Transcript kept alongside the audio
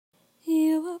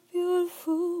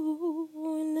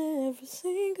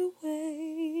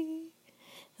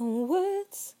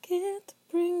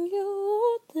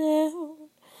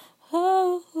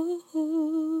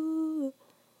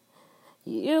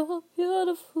You are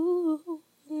beautiful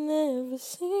in every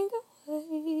single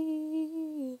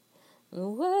way.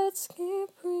 And words can't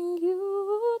bring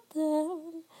you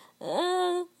down.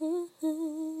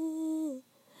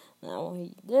 Now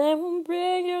they won't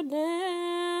bring you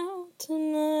down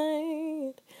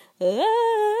tonight.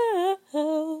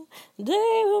 Oh,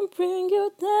 they won't bring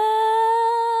you